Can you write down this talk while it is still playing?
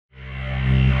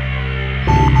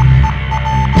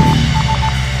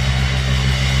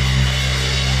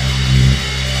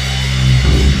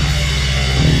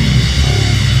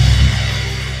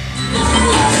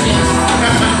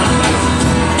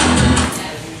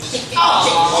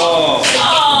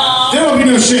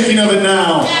shaking of it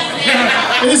now.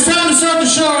 It is time to start the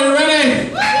show. Are you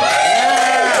ready?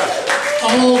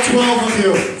 All 12 of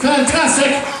you.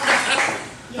 Fantastic.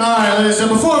 Alright, ladies and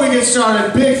gentlemen, before we get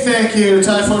started, big thank you to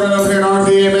Typhoid right over here in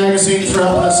RVA Magazine for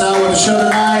helping us out with the show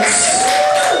tonight.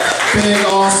 Big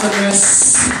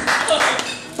awesomeness.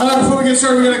 Alright, before we get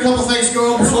started, we got a couple things to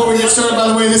go on. Before we get started, by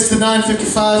the way, this is the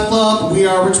 955 Club. We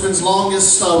are Richmond's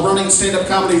longest running stand-up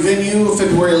comedy venue.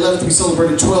 February 11th, we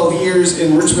celebrated 12 years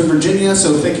in Richmond, Virginia,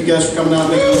 so thank you guys for coming out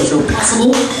and making the show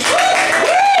possible.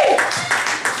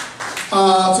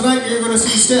 Tonight you're going to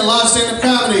see live stand-up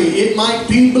comedy. It might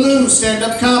be blue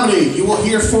stand-up comedy. You will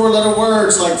hear four-letter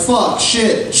words like fuck,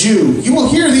 shit, Jew. You will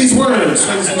hear these words,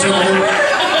 ladies and gentlemen.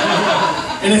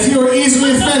 And if you are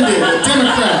easily offended, a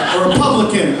Democrat, a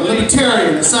Republican, a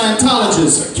Libertarian, a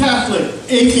Scientologist, a Catholic,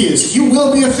 atheist, you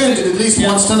will be offended at least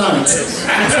once tonight.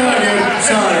 I'm sorry,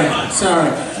 dude. Sorry.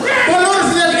 But in order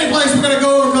for that to take place, we're going to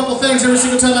go over a couple things. Every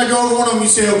single time I go over one of them, you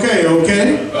say, okay,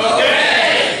 okay?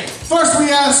 Okay! First,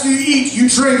 we ask you eat, you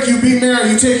drink, you be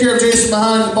merry, you take care of Jason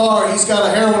behind the bar. He's got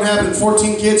a heroin habit and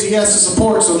 14 kids he has to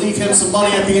support, so leave him some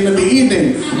money at the end of the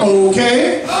evening.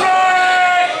 Okay?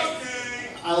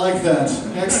 I like that.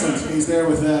 Excellent. He's there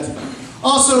with that.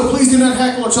 Also, please do not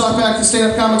heckle or talk back to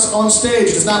stand-up comics on stage.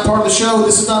 It is not part of the show.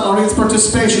 This is not audience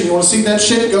participation. You want to see that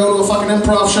shit? Go to a fucking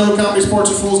improv show, Comedy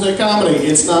Sports, or Fool's Day Comedy.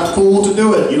 It's not cool to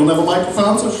do it. You don't have a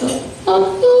microphone, so shut up.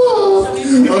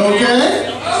 Okay?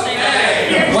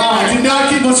 Wow, I did not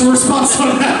get much of a response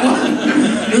on that one.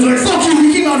 It was like, fuck you,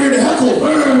 we came out here to heckle.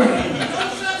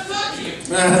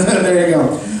 There you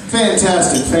go.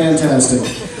 Fantastic, fantastic.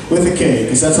 With a K,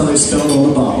 because that's how they spell it on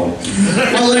the bottle.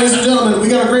 Well, ladies and gentlemen, we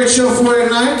got a great show for you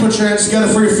tonight. Put your hands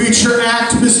together for your feature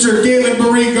act, Mr. David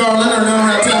Marie Garland, or known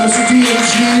around town, Mr.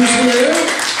 DMG is here.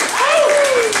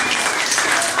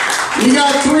 We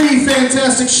got three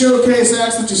fantastic showcase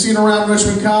acts that you've seen around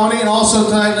Richmond Comedy, and also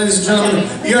tonight, ladies and gentlemen,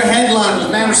 your headliner,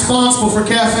 the man responsible for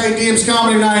Cafe Diem's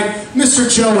Comedy Night, Mr.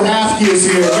 Joe Hafke is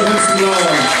here. Give him some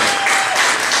love.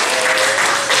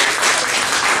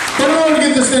 But in order to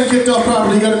get this thing kicked off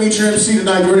properly, you got to meet your MC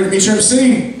tonight. You ready to meet your MC?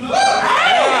 Ladies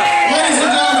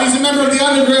and gentlemen, he's a member of the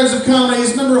Undergrads of Comedy.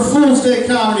 He's a member of Fool's Day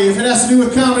Comedy. If it has to do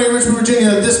with comedy in Richmond,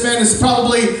 Virginia, this man has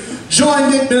probably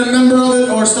joined it, been a member of it,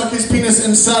 or stuck his penis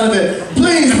inside of it.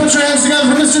 Please put your hands together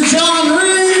for Mr. John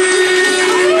Reaves!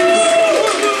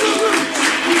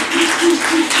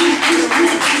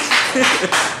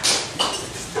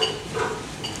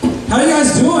 How you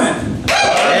guys doing?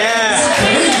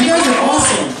 Yeah! You guys are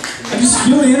awesome. I just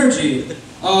feel the energy.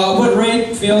 What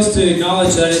Ray fails to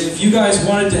acknowledge that if you guys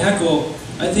wanted to heckle,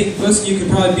 I think most of you could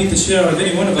probably beat the shit out of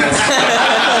any one of us.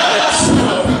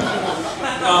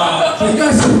 But you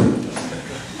guys,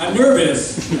 I'm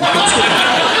nervous.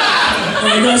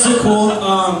 Well, you guys are cool.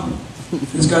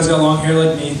 This guy's got long hair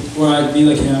like me, or I'd be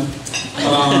like him.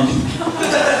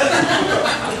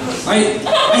 I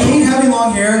hate having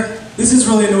long hair. This is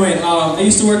really annoying. I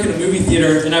used to work in a movie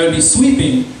theater, and I would be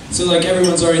sweeping. So like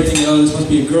everyone's already thinking, oh, this must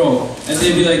be a girl. And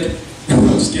they'd be like, I'm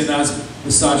just kidding, that was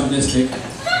misogynistic.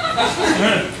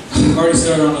 Already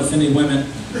started on offending women.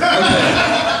 Okay.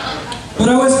 But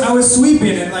I was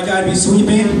sweeping, and like I'd be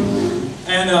sweeping,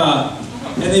 and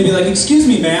they'd be like, excuse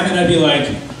me, ma'am, and I'd be like,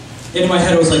 in my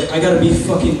head I was like, I gotta be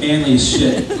fucking manly as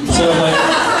shit. So like,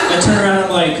 I turn around and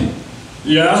I'm like,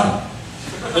 yeah?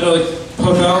 And I like,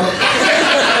 poke out.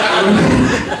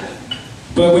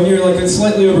 But when you're like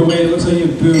slightly overweight, it looks like you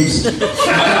have boobs. So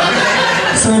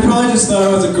I probably just thought I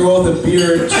was a girl with a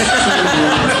beard,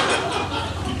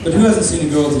 But who hasn't seen a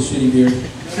girl with a shitty beard?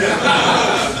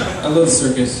 I love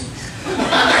circus.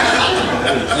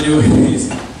 Anyways,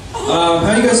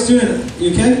 how you guys doing?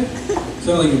 You okay?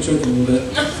 Sound like you're choking a little bit.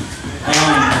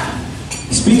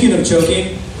 Speaking of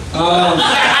choking,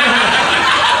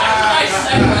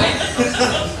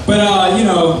 but you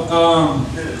know,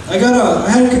 I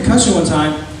had a concussion one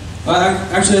time. I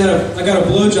got a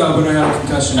blowjob when I had a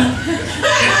concussion, and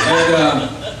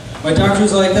my doctor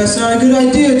was like, "That's not a good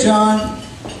idea, John."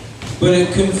 But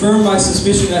it confirmed my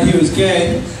suspicion that he was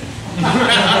gay,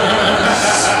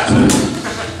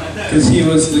 because he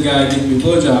was the guy giving me a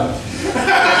blowjob.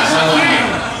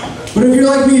 But if you're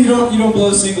like me, you don't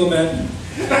blow single men.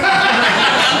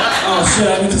 Oh shit!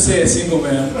 I meant to say a single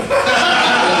man.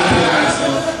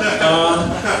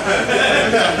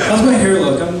 How's my hair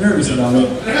look? I'm nervous about it.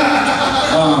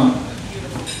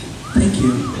 Thank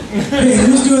you. Hey,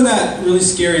 who's doing that really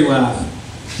scary laugh?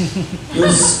 It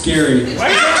was scary.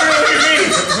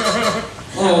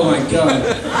 Oh my god.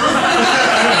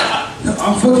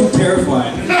 I'm fucking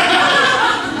terrified.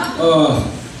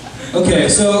 Okay,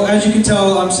 so as you can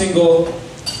tell, I'm single.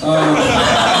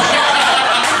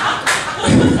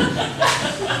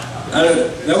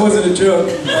 That wasn't a joke.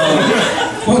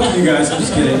 Fuck you guys, I'm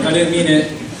just kidding. I didn't mean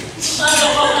it.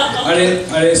 I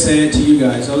didn't say it to you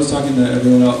guys. I was talking to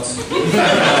everyone else.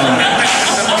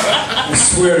 I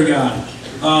swear to God.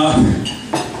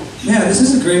 Man, this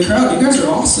is a great crowd. You guys are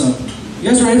awesome. You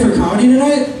guys ready for comedy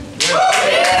tonight?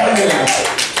 Yeah.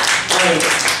 Alright.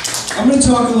 I'm going to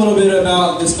talk a little bit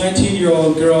about this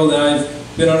 19-year-old girl that I've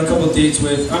been on a couple of dates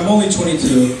with. I'm only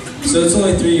 22, so it's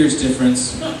only 3 years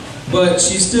difference. But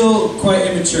she's still quite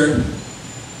immature.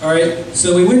 Alright,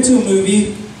 so we went to a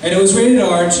movie, and it was rated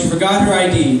R, and she forgot her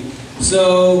ID.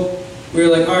 So we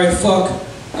were like, alright, fuck,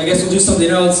 I guess we'll do something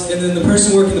else. And then the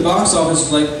person working the box office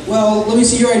was like, well, let me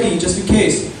see your ID, just in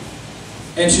case.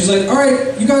 And she's like,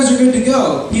 alright, you guys are good to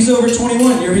go. He's over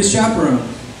 21, you're his chaperone.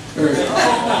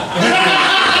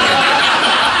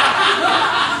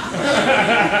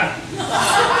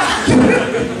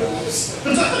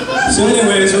 So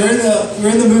anyways,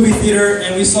 we're in the movie theater,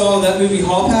 and we saw that movie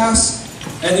Hall Pass.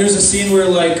 And there's a scene where,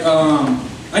 like,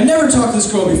 I never talked to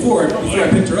this girl before I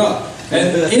picked her up.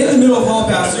 And in the middle of Hall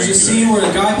Pass, there's a scene where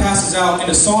a guy passes out in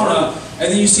a sauna,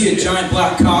 and then you see a giant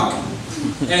black cock.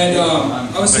 And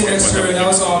I was sitting next to her, and that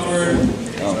was awkward.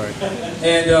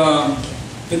 And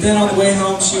but then on the way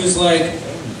home, she was like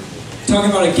talking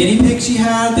about a guinea pig she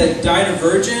had that died a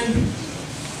virgin,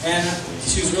 and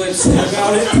she was really upset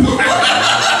about it.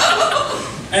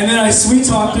 And then I sweet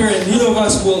talked her, and neither of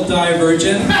us will die a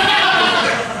virgin.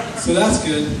 So that's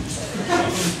good.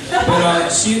 But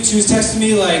she was texting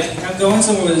me like, I'm going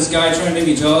somewhere with this guy trying to make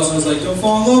me jealous. I was like, don't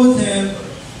fall in love with him.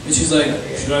 And she's like,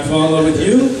 should I fall in love with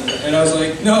you? And I was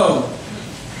like, no,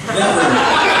 never.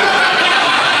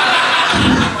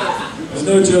 There's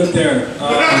no joke there.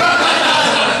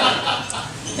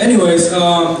 Anyways, do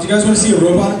you guys want to see a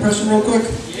robot impression real quick?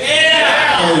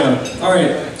 Yeah! Oh yeah.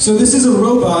 Alright, so this is a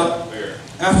robot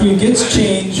after he gets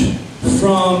change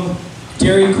from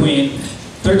Dairy Queen.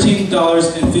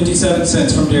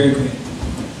 $13.57 from Dairy Queen.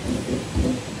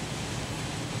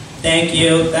 Thank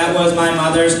you. That was my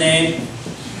mother's name.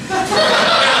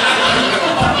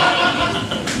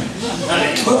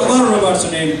 A lot of robots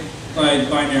are named by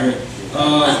binary.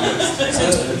 So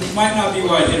that might not be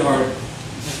why I hit hard.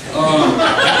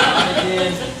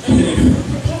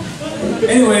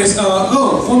 Anyways,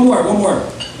 oh, one more.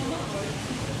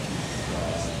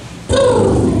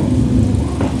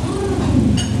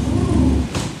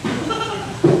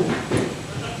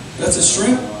 That's a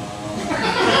shrimp.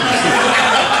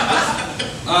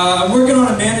 I'm working on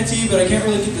a manatee, but I can't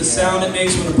really get the sound it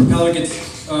makes when the propeller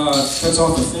gets cuts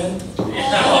off the fin.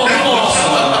 Alright.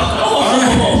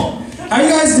 How you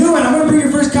guys doing? I'm gonna bring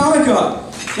your first comic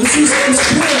up. Let's do it. You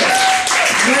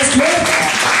guys good?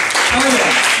 Oh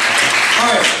yeah.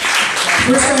 Alright.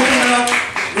 First guy coming up,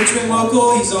 Richmond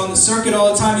local. He's on the circuit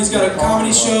all the time. He's got a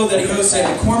comedy show that he hosts at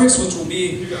McCormick's, which will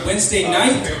be Wednesday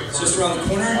night. It's just around the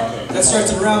corner. That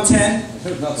starts at around 10.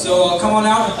 So come on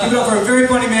out. Give it up for a very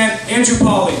funny man, Andrew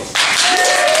Pauly.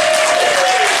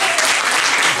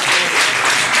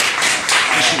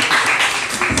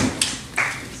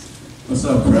 What's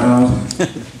up, crowd? Okay.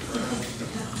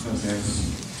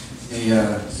 Hey,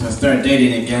 so I started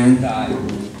dating again,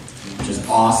 which is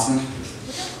awesome.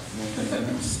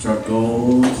 Struck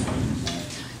gold. I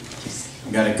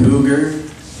got a cougar.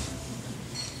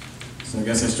 So I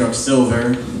guess I struck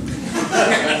silver.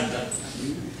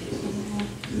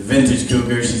 Vintage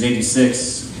cougar, she's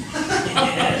 86.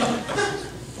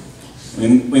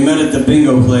 We met at the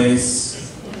bingo place.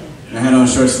 And I had on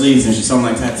short sleeves, and she saw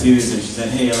my tattoos, and she said,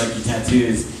 hey, I like your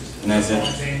tattoos. And I said,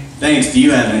 thanks, do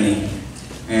you have any?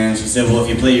 And she said, well, if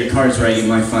you play your cards right, you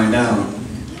might find out.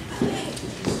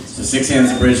 So 6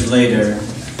 hands of bridge later,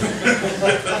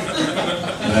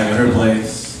 I'm back at her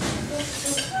place.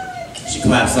 She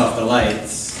claps off the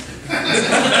lights.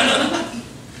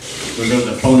 Goes over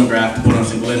the phonograph to put on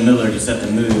some Glenn Miller to set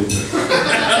the mood.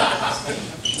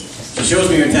 She shows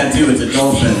me her tattoo, it's a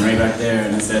dolphin right back there,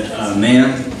 and I said,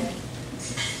 ma'am,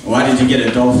 why did you get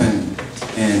a dolphin?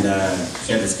 And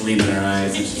she had this gleam in her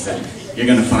eyes, and she said, you're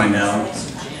gonna find out.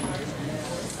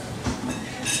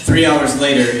 3 hours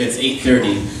later, it's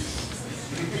 8:30.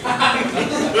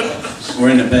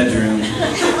 We're in the bedroom.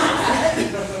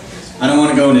 I don't want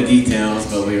to go into details,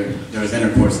 but there was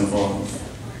intercourse involved.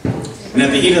 And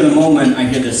at the heat of the moment, I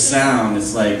hear this sound.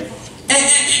 It's like,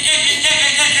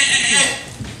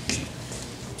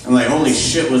 I'm like, holy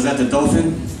shit, was that the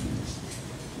dolphin?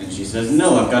 And she says,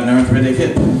 no, I've got an arthritic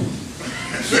hip.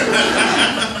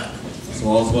 So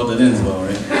all's well that ends well,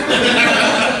 right?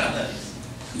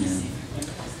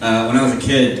 Yeah. When I was a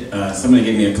kid, somebody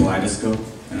gave me a kaleidoscope,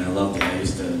 and I loved it. I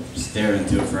used to stare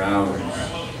into it for hours.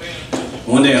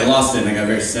 One day I lost it and I got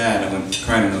very sad. I went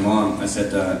crying to my mom. I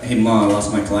said, hey Mom, I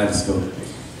lost my kaleidoscope.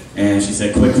 And she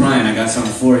said, quit crying, I got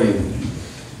something for you.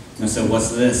 And I said,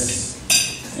 what's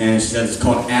this? And she said, it's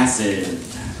called acid.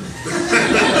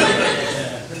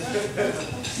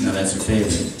 Now that's your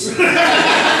favorite.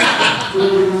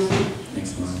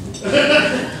 Thanks, Mom.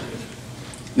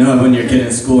 No, when you're a kid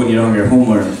in school and you don't have your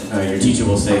homework, your teacher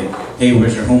will say, hey,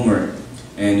 where's your homework?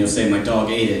 And you'll say, my dog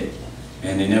ate it.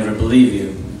 And they never believe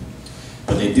you.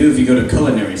 But they do if you go to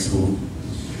culinary school.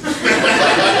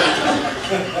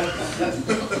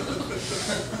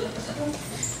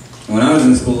 When I was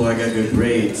in school, I got good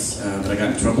grades, but I got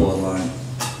in trouble a lot.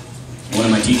 One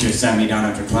of my teachers sat me down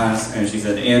after class and she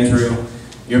said, Andrew,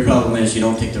 your problem is you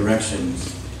don't take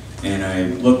directions. And I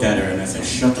looked at her and I said,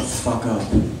 shut the fuck up.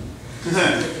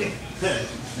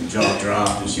 Her jaw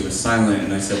dropped and she was silent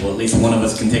and I said, well, at least one of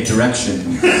us can take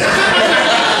direction.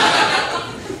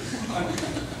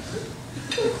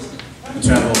 I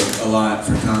travel a lot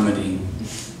for comedy,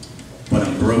 but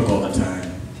I'm broke all the time.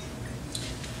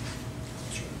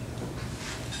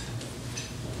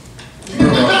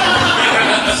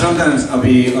 Sometimes I'll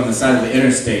be on the side of the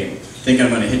interstate, thinking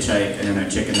I'm going to hitchhike, and then I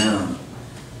chicken out.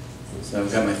 So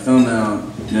I've got my thumb out,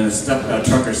 and then a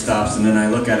trucker stops, and then I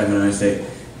look at him and I say,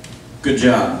 good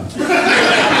job.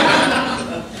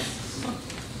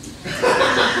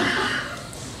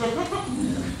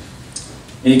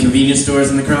 Any convenience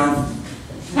stores in the crowd?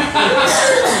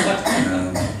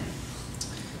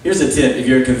 Here's a tip if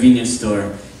you're a convenience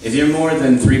store. If you're more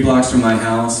than 3 blocks from my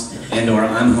house and or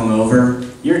I'm hungover,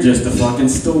 you're just a fucking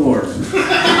store.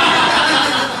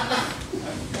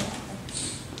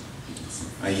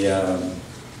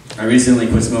 I recently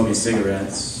quit smoking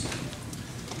cigarettes,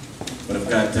 but I've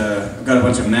got a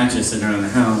bunch of matches sitting around the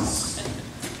house,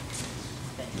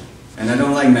 and I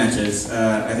don't like matches.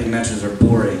 I think matches are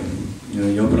boring. You know,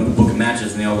 you open up a book of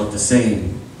matches and they all look the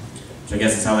same, which I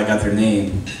guess is how they got their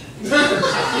name. I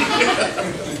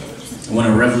want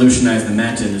to revolutionize the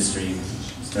match industry.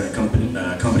 Start a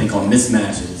company called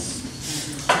Mismatches.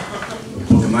 A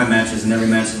book of my matches and every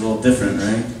match is a little different,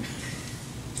 right?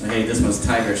 Like, hey, this one's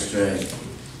tiger stripe.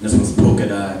 This one's polka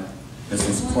dot. This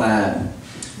one's plaid.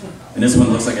 And this one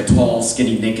looks like a tall,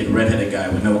 skinny, naked, redheaded guy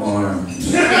with no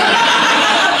arms.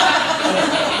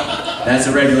 That's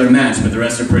a regular match, but the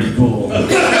rest are pretty cool.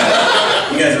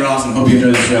 You guys are awesome. Hope you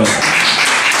enjoy the show.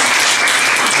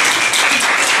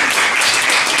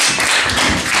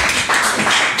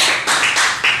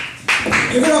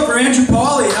 Give it up for Andrew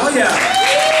Pauly, hell yeah!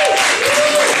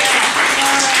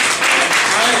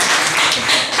 Alright,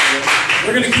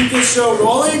 we're gonna keep this show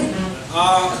rolling.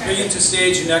 Bring it to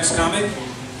stage your next comic.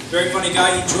 Very funny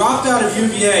guy. He dropped out of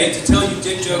UVA to tell you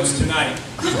dick jokes tonight.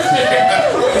 He's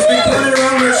been killing it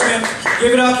around Richmond.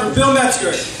 Give it up for Bill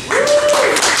Metzger.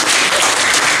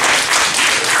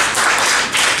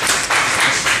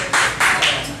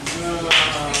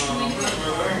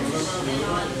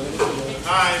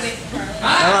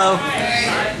 Hello.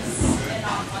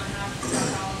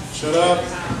 Shut up.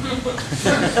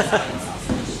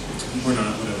 Or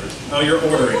not, whatever. Oh, you're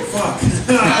ordering. Fuck.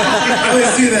 I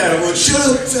always do that. I'm like, shut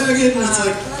up, faggot. And it's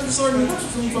like, I'm sorry,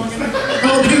 some fucking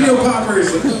jalapeno poppers.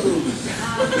 Like,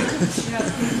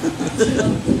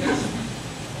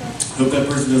 hope that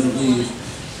person doesn't leave.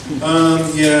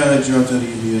 Yeah, I dropped out of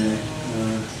UVA.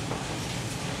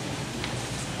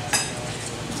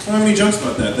 I don't have any jokes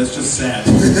about that. That's just sad.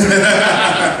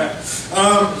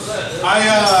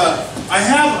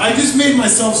 I just made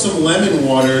myself some lemon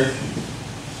water.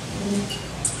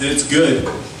 And it's good.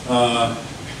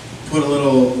 Put a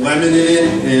little lemon in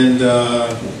it and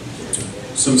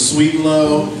some Sweet and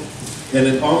Low. And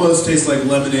it almost tastes like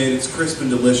lemonade. It's crisp and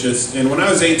delicious. And when I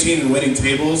was 18 and waiting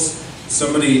tables,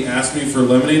 somebody asked me for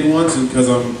lemonade once, and because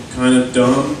I'm kind of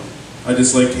dumb, I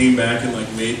just like came back and like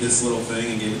made this little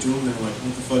thing and gave it to them. They were like,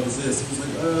 "What the fuck is this?" I was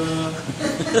like,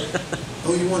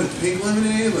 "Oh, you want a pink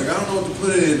lemonade? Like, I don't know what to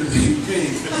put in it to make it pink."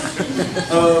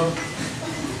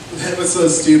 That was so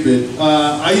stupid.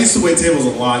 I used to wait tables a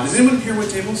lot. Does anyone here wait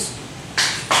tables?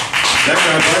 That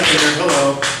guy right there.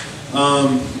 Hello.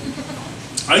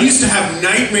 I used to have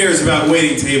nightmares about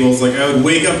waiting tables. Like, I would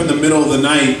wake up in the middle of the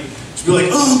night, just be like,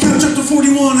 "Oh, catch up to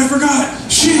 41. I forgot.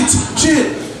 Shit."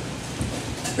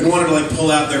 And wanted to like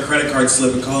pull out their credit card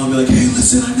slip and call and be like, "Hey,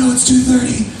 listen, I know it's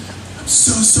 2:30. I'm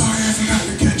so sorry, I forgot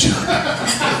your ketchup."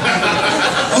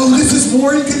 "Oh, this is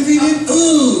more inconvenient?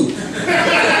 Ooh."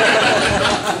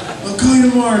 "I'll call you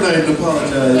tomorrow night and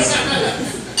apologize."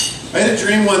 I had a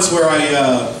dream once where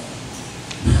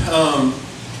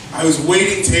I was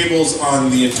waiting tables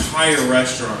on the entire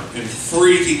restaurant and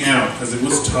freaking out because it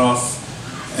was tough.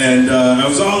 And I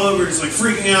was all over, just like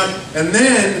freaking out. And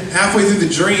then, halfway through the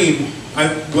dream,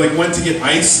 I like went to get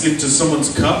ice into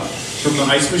someone's cup from the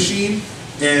ice machine.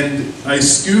 And I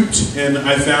scooped and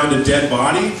I found a dead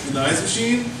body in the ice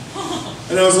machine.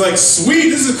 And I was like, sweet,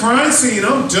 this is a crime scene.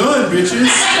 I'm done, bitches.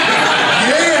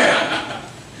 Yeah.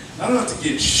 I don't have to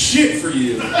get shit for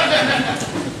you.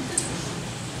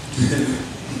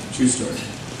 True story.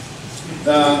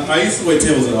 I used to wait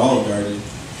tables at Olive Garden.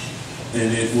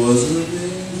 And it was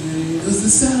amazing. Was the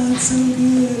salad so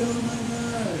good?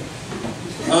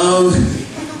 Oh my god.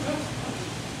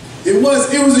 It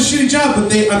was a shitty job,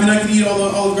 but I could eat all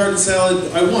the Olive Garden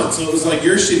salad I want. So it was like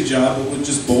your shitty job, but with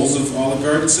just bowls of Olive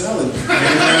Garden salad.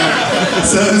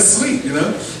 So it was sweet, you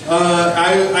know.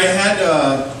 I had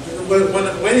when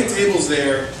waiting tables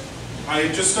there, I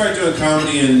just started doing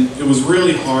comedy, and it was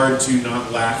really hard to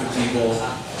not laugh at people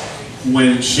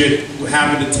when shit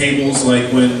happened at tables,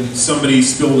 like when somebody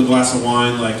spilled a glass of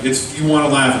wine. Like you want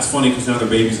to laugh, it's funny because now their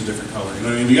baby's a different color. You know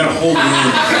what I mean? You gotta hold it in.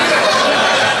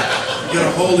 You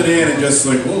gotta hold it in and just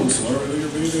like, whoa, sorry, your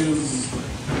baby is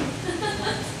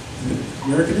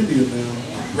American Indian now.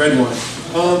 Red wine.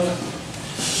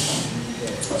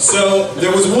 So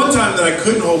there was one time that I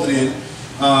couldn't hold it in.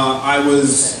 I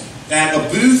was at a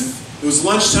booth. It was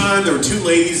lunchtime. There were two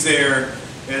ladies there,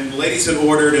 and the ladies had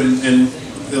ordered, and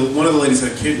one of the ladies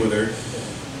had a kid with her,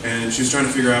 and she was trying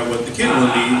to figure out what the kid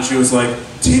wanted to eat. And she was like,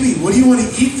 "Timmy, what do you want to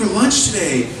eat for lunch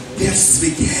today? They have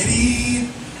spaghetti,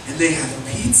 and they have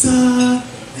pizza,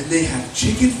 and they have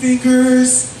chicken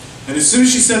fingers." And as soon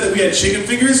as she said that we had chicken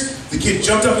fingers, the kid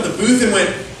jumped up in the booth and went,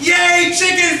 "Yay,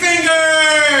 chicken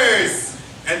fingers!"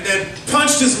 And then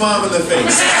punched his mom in the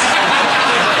face.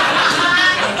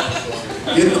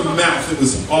 In the mouth. It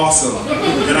was awesome.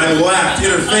 And I laughed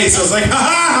in her face. I was like, "Ha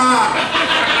ha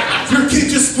ha! Your kid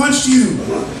just punched you.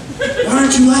 Why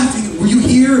aren't you laughing? Were you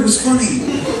here? It was funny."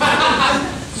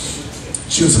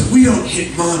 She was like, "We don't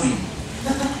hit mommy."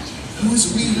 Who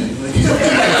is we? Like,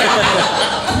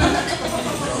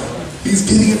 he's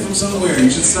getting it from somewhere. You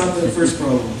should stop that first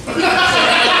problem.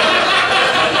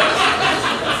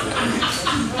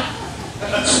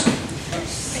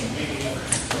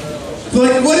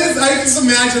 Like, what if, I just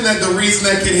imagine that the reason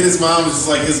that kid hit his mom is just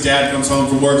like his dad comes home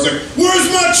from work, he's like, "Where's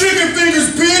my chicken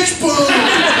fingers, bitch? Boom!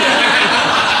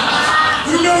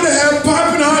 You know to have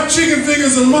popping hot chicken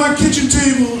fingers on my kitchen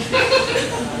table."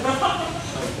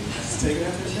 Just take it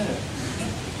after his dad.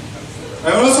 I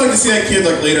would also like to see that kid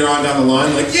like later on down the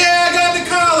line, like, "Yeah, I got into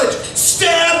college.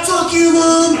 Stab, fuck you,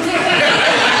 mom.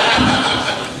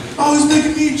 Always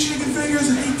making me eat chicken fingers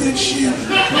and eat that shit.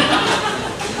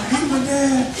 I hate my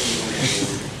dad."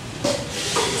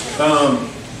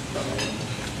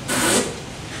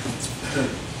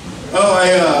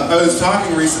 I was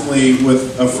talking recently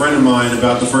with a friend of mine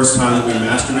about the first time that we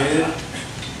masturbated.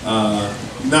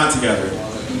 Not together.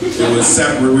 It was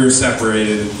separate. We were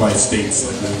separated by states.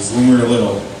 Like it was when we were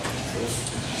little.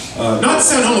 Not to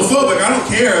sound homophobic. I don't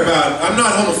care about. I'm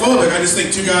not homophobic. I just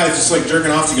think two guys just like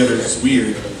jerking off together is just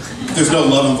weird. There's no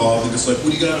love involved. They're just like,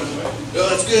 "What do you got?" "Oh,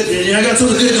 that's good. Yeah, I got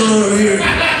something good going on over here."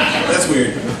 That's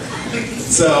weird.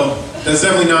 So that's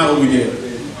definitely not what we did.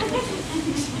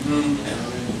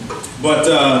 But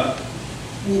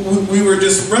we were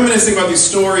just reminiscing about these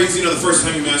stories. You know, the first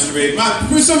time you masturbate.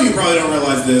 For some of you probably don't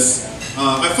realize this.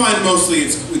 I find mostly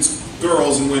it's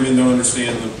girls and women don't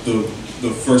understand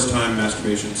the first time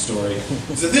masturbation story.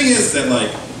 The thing is that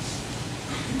like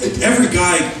every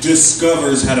guy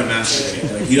discovers how to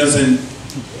masturbate. Like he doesn't.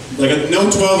 Like no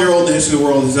 12-year-old in the history of the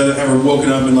world has ever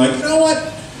woken up and like, "You know what?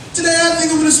 Today I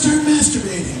think I'm going to start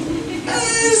masturbating.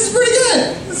 This is pretty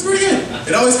good. This is pretty good."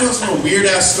 It always comes from a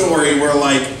weird-ass story where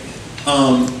like,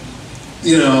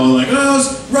 you know, like, "Oh, I was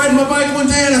riding my bike one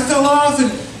day and I fell off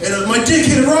and my dick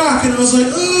hit a rock and I was like,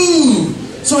 ooh.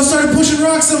 So I started pushing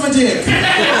rocks on my dick." And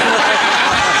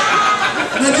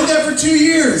I did that for 2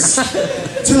 years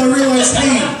until I realized,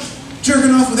 hey,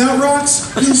 jerking off without rocks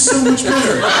feels so much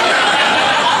better.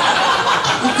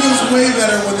 It feels way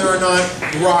better when there are not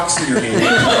rocks in your hand.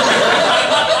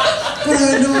 But I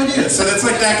had no idea. So that's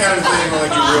like that kind of thing where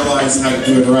like you realize how to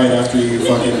do it right after you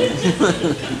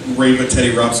fucking rape a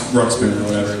Teddy Ruxpin or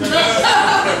whatever.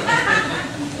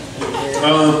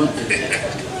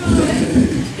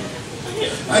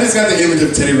 I just got the image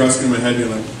of Teddy Ruxpin in my head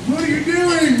being like, "What are you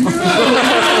doing? No."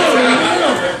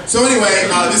 So anyway,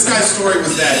 this guy's story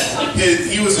was that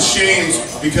he was ashamed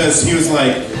because he was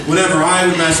like, whenever I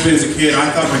would masturbate as a kid, I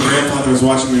thought my grandfather was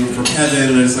watching me from heaven,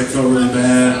 and I just like felt really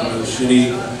bad and I was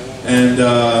shitty. And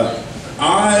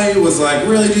I was like,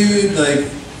 "Really, dude? Like,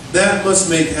 That must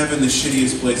make heaven the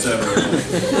shittiest place ever.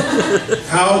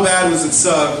 How bad would it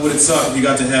suck if you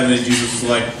got to heaven and Jesus was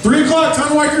like, 3 o'clock, time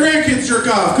to wipe your grandkids jerk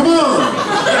off, come on!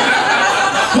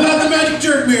 Pull out the magic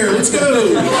jerk mirror, let's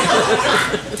go!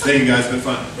 Thank you guys, it's been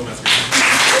fun. Go Metzger.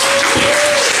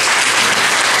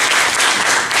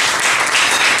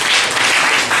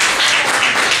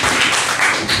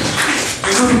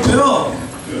 Bill.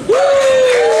 Woo!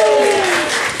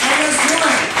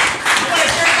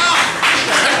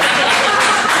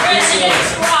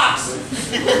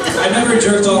 I never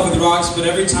jerked off with rocks, but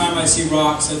every time I see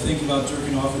rocks, I think about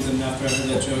jerking off with them after I heard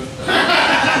that joke.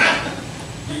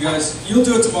 You guys, you'll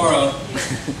do it tomorrow.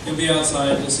 You'll be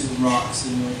outside, you'll see the rocks,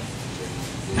 and you'll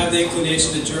have the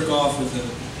inclination to jerk off with them.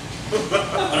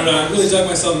 I don't know, I really dug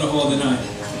myself in a hole tonight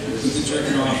with the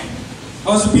jerking off.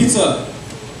 How's the pizza?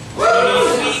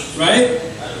 Right?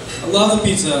 I love the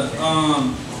pizza.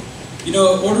 You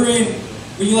know,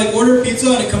 when you like order pizza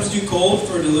and it comes to you cold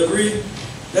for delivery,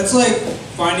 that's like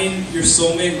finding your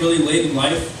soulmate really late in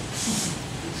life.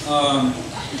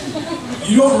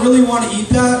 You don't really want to eat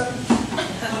that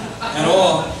at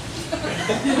all,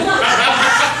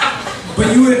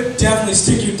 but you would definitely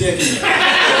stick your dick in it.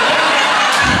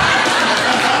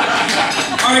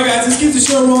 Alright guys, let's keep the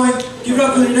show rolling. Give it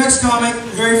up for your next comic,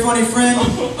 very funny friend.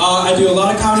 I do a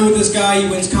lot of comedy with this guy. He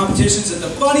wins competitions at the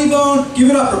Funny Bone. Give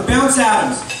it up for Bounce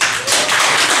Adams.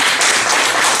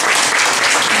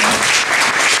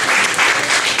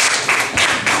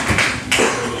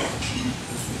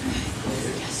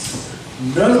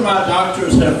 None of my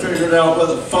doctors have figured out what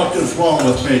the fuck is wrong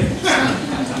with me.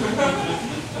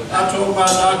 I told my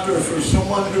doctor, for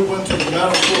someone who went to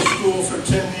medical school for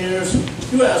 10 years,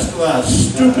 you ask a lot of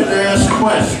stupid-ass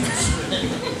questions.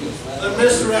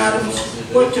 Mr. Adams,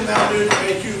 what can I do to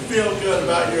make you feel good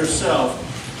about yourself?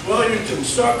 Well, you can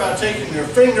start by taking your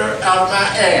finger out of my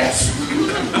ass.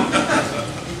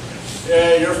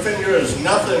 Yeah, your finger is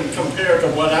nothing compared to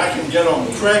what I can get on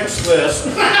Craigslist.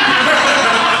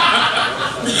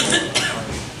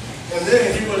 And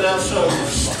then he would have some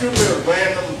stupid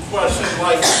random question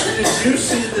like, did you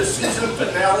see the season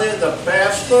finale of The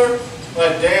Bachelor?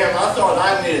 Like, damn, I thought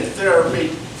I needed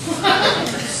therapy.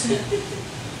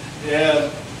 Yeah,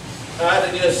 I had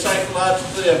to get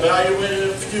psychologically evaluated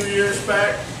a few years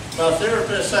back. My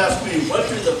therapist asked me, what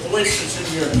do the voices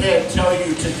in your head tell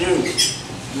you to do?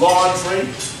 Laundry?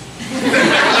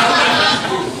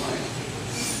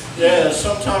 Yeah,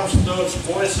 sometimes those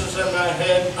voices in my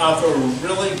head offer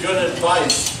really good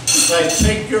advice, like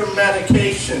take your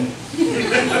medication.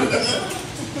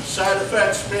 Side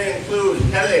effects may include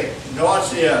headache,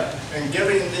 nausea, and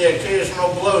giving the occasional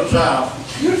blowjob.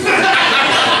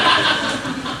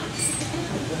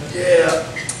 Yeah,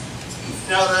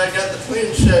 now that I got the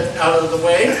clean shit out of the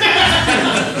way,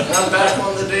 I'm back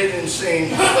on the dating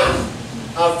scene.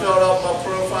 I filled out my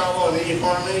profile on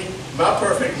eHarmony. My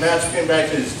perfect match came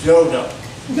back as Yoda.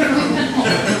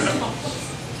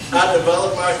 I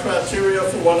developed my criteria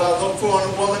for what I look for in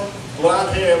a woman.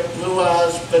 Blonde hair, blue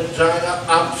eyes, vagina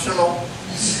optional.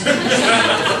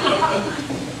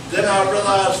 Then I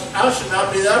realized I should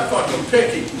not be that fucking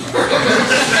picky.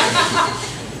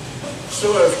 So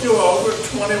if you're over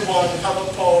 21, have a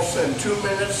pulse, and 2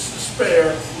 minutes to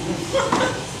spare,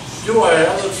 you are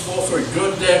eligible for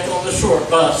good dick on the short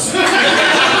bus.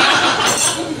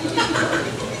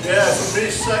 Yeah, for me,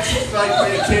 sex is like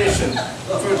vacation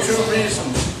for 2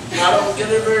 reasons. I don't get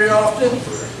it very often,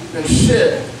 and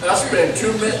shit, I spend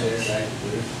too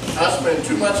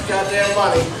much goddamn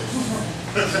money.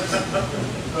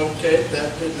 Okay,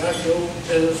 that did not go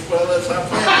as well as I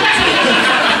planned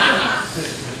it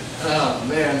to. Oh,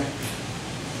 man.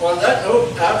 On that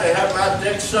note, I've had my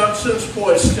dick sucked since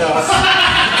Boy Scouts.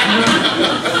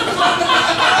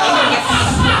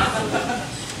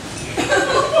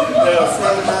 Yeah, a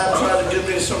friend of mine tried to give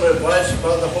me some advice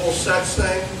about the whole sex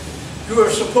thing. You are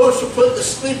supposed to put the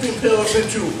sleeping pills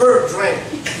into her drink.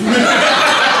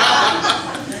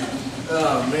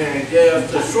 Oh man, yeah,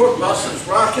 if the short bus is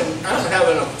rocking, I'm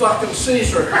having a fucking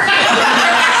seizure.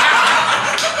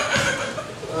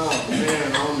 Oh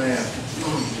man, oh man.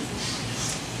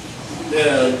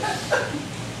 Yeah,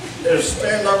 if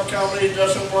stand-up comedy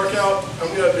doesn't work out,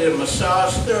 I'm going to be a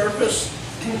massage therapist.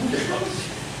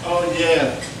 Oh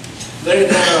yeah, lay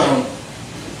down,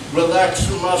 relax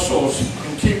your muscles,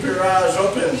 and keep your eyes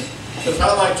open, because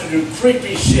I like to do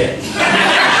creepy shit.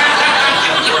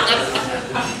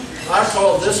 I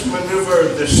call this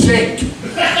maneuver the shake.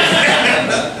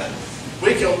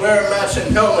 We can wear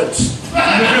matching helmets.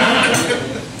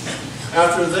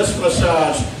 After this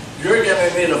massage, you're gonna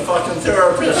need a fucking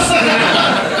therapist.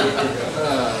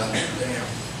 Damn.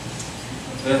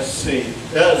 Let's see.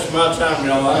 Yeah, it's my time,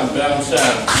 y'all. I'm Bounce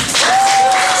Adams.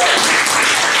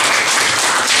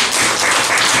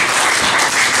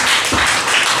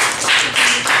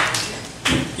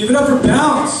 Give it up for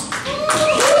Bounce.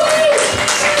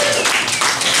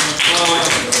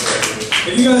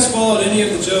 If you guys followed any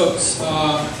of the jokes,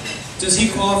 does he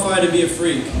qualify to be a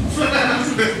freak? Like,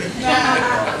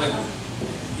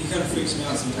 he kind of freaks me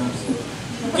out sometimes.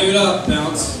 Give it up,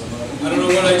 Bounce. I don't know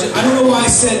what I don't know why I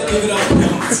said give it up,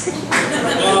 Bounce.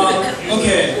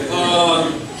 Okay.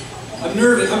 I'm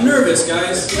nervous,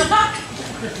 guys.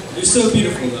 You're so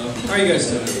beautiful, though. How are you guys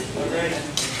doing?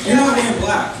 You're not wearing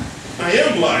black. I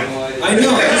am black. I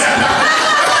know.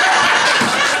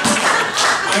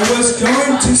 I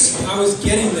was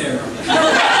getting there.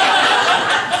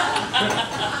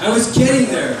 I was getting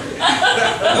there.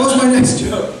 That was my next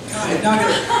joke. God, not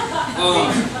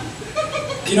gonna.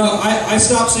 You know, I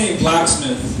stopped saying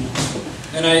blacksmith,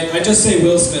 and I just say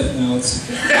Will Smith now. It's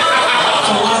a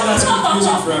lot less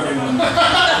confusing for everyone.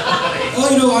 Oh,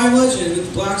 you know, I'm Legend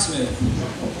with blacksmith.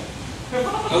 I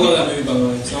love that movie, by the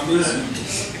way. Zombies.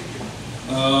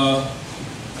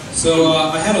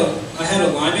 I had a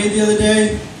limeade the other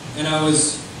day, and I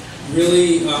was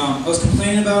really I was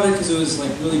complaining about it because it was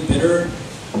like really bitter,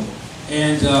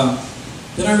 and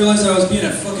then I realized I was being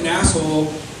a fucking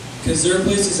asshole because there are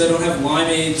places that don't have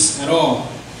limeades at all.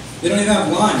 They don't even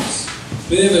have limes,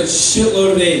 but they have a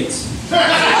shitload of AIDS.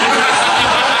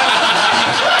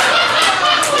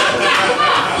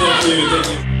 Thank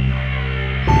you.